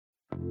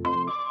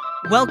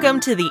Welcome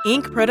to the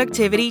Inc.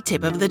 Productivity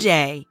Tip of the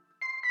Day.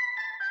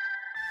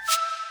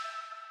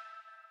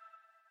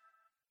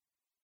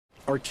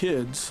 Our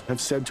kids have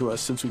said to us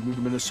since we moved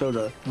to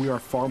Minnesota, we are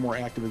far more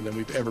active than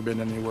we've ever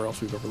been anywhere else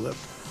we've ever lived.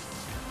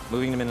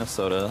 Moving to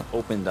Minnesota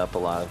opened up a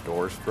lot of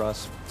doors for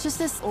us. Just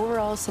this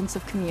overall sense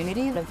of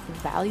community, of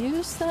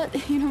values that,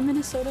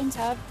 Minnesotans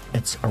have.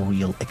 It's a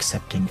real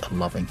accepting,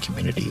 loving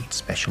community,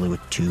 especially with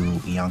two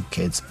young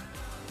kids.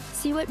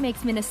 See what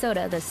makes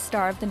Minnesota the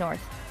star of the North.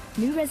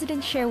 New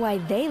residents share why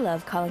they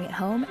love calling it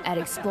home at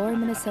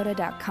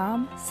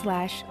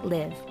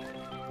exploreminnesota.com/live.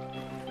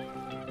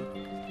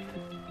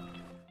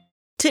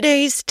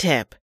 Today's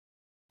tip.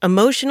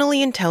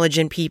 Emotionally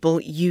intelligent people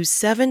use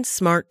 7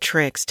 smart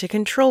tricks to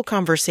control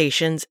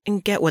conversations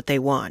and get what they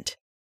want.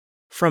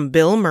 From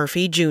Bill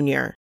Murphy,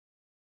 Jr.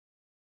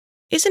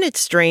 Isn't it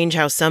strange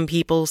how some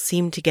people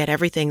seem to get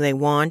everything they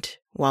want,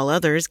 while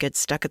others get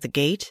stuck at the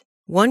gate?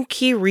 One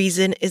key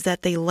reason is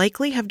that they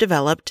likely have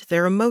developed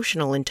their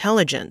emotional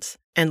intelligence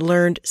and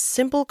learned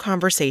simple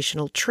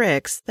conversational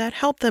tricks that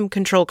help them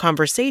control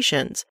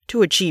conversations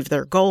to achieve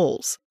their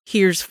goals.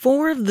 Here's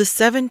 4 of the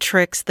 7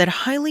 tricks that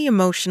highly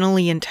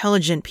emotionally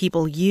intelligent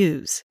people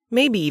use,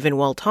 maybe even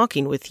while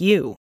talking with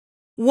you.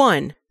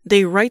 1.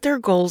 They write their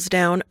goals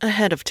down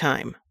ahead of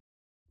time.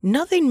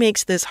 Nothing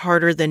makes this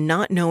harder than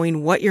not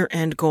knowing what your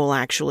end goal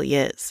actually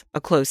is. A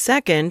close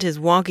second is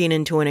walking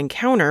into an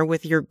encounter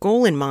with your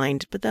goal in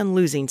mind, but then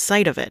losing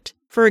sight of it.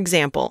 For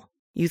example,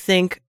 you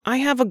think, I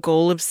have a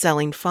goal of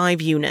selling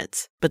 5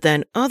 units, but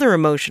then other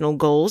emotional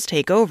goals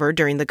take over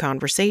during the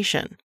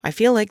conversation. I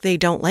feel like they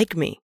don't like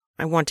me.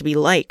 I want to be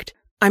liked.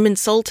 I'm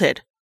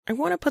insulted. I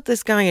want to put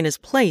this guy in his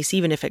place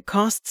even if it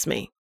costs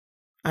me.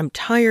 I'm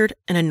tired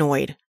and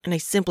annoyed, and I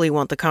simply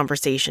want the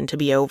conversation to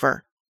be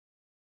over.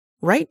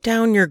 Write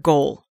down your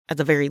goal. At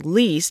the very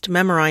least,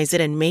 memorize it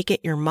and make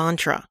it your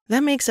mantra.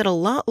 That makes it a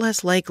lot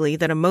less likely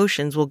that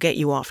emotions will get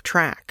you off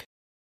track.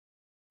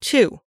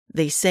 2.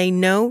 They say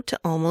no to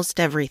almost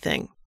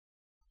everything.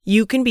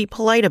 You can be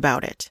polite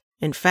about it.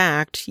 In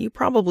fact, you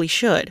probably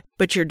should,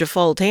 but your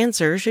default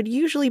answer should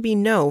usually be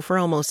no for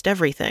almost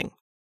everything.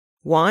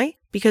 Why?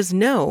 Because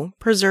no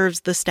preserves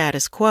the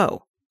status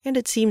quo, and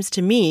it seems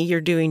to me you're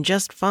doing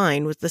just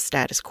fine with the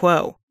status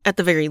quo. At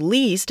the very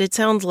least, it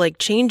sounds like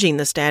changing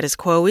the status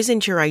quo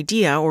isn't your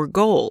idea or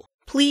goal.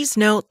 Please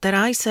note that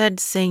I said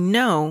say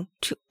no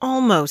to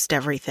almost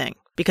everything,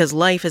 because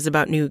life is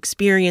about new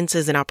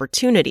experiences and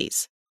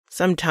opportunities.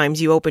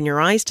 Sometimes you open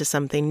your eyes to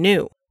something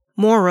new.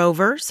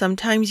 Moreover,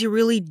 sometimes you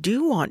really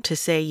do want to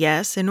say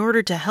yes in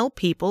order to help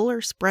people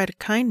or spread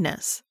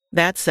kindness.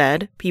 That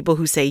said, people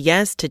who say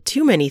yes to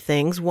too many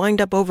things wind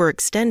up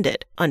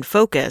overextended,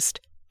 unfocused,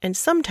 and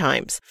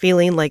sometimes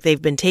feeling like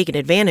they've been taken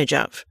advantage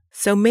of.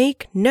 So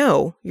make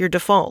no your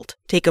default.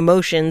 Take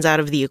emotions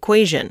out of the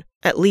equation,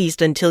 at least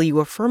until you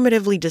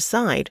affirmatively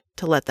decide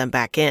to let them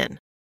back in.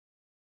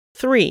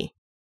 3.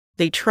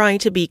 They try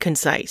to be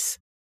concise.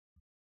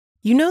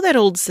 You know that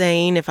old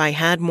saying, if I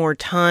had more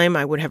time,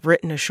 I would have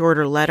written a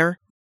shorter letter?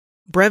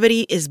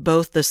 Brevity is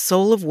both the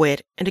soul of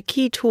wit and a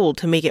key tool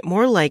to make it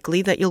more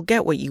likely that you'll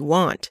get what you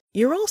want.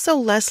 You're also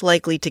less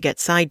likely to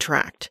get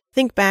sidetracked.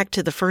 Think back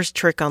to the first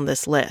trick on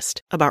this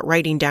list, about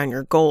writing down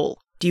your goal.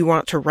 Do you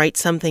want to write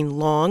something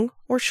long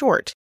or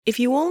short? If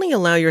you only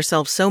allow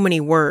yourself so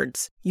many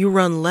words, you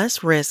run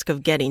less risk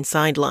of getting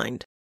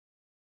sidelined.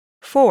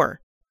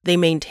 4. They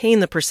maintain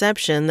the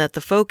perception that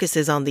the focus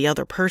is on the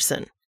other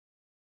person.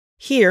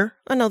 Here,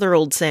 another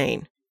old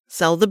saying,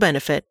 sell the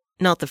benefit,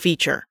 not the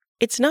feature.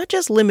 It's not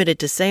just limited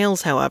to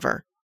sales,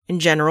 however. In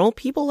general,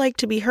 people like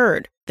to be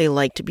heard. They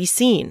like to be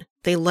seen.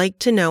 They like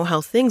to know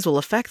how things will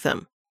affect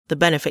them, the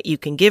benefit you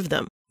can give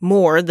them,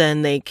 more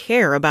than they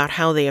care about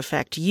how they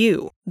affect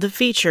you, the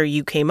feature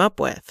you came up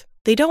with.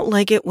 They don't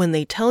like it when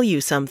they tell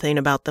you something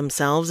about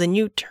themselves and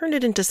you turn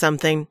it into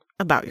something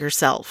about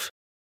yourself.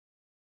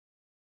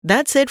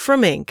 That's it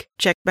from Inc.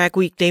 Check back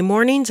weekday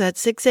mornings at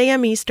 6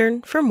 a.m.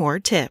 Eastern for more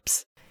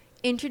tips.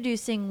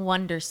 Introducing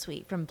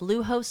Wondersuite from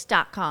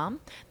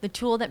Bluehost.com, the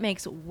tool that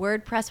makes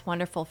WordPress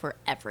wonderful for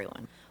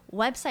everyone.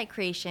 Website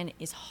creation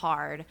is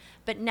hard,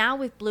 but now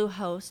with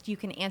Bluehost, you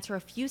can answer a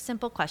few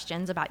simple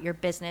questions about your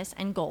business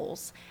and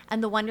goals,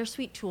 and the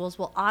Wondersuite tools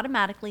will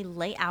automatically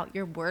lay out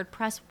your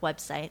WordPress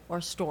website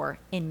or store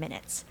in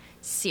minutes.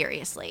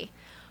 Seriously.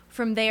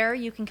 From there,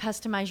 you can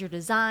customize your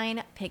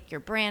design, pick your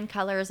brand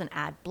colors, and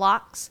add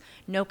blocks.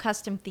 No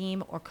custom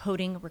theme or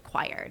coding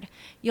required.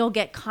 You'll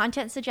get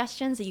content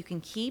suggestions that you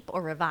can keep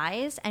or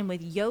revise, and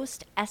with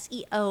Yoast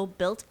SEO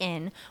built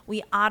in,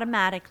 we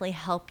automatically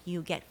help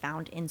you get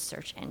found in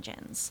search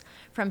engines.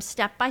 From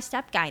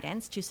step-by-step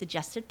guidance to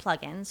suggested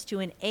plugins to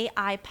an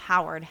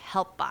AI-powered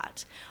help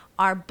bot,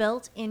 our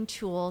built-in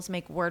tools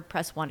make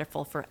WordPress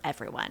wonderful for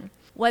everyone.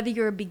 Whether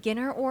you're a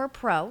beginner or a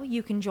pro,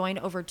 you can join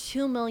over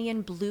 2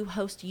 million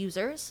Bluehost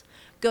users.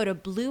 Go to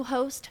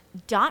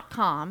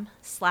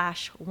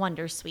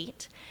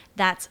bluehost.com/wondersuite.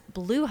 That's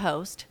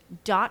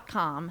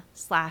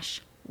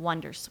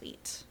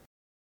bluehost.com/wondersuite.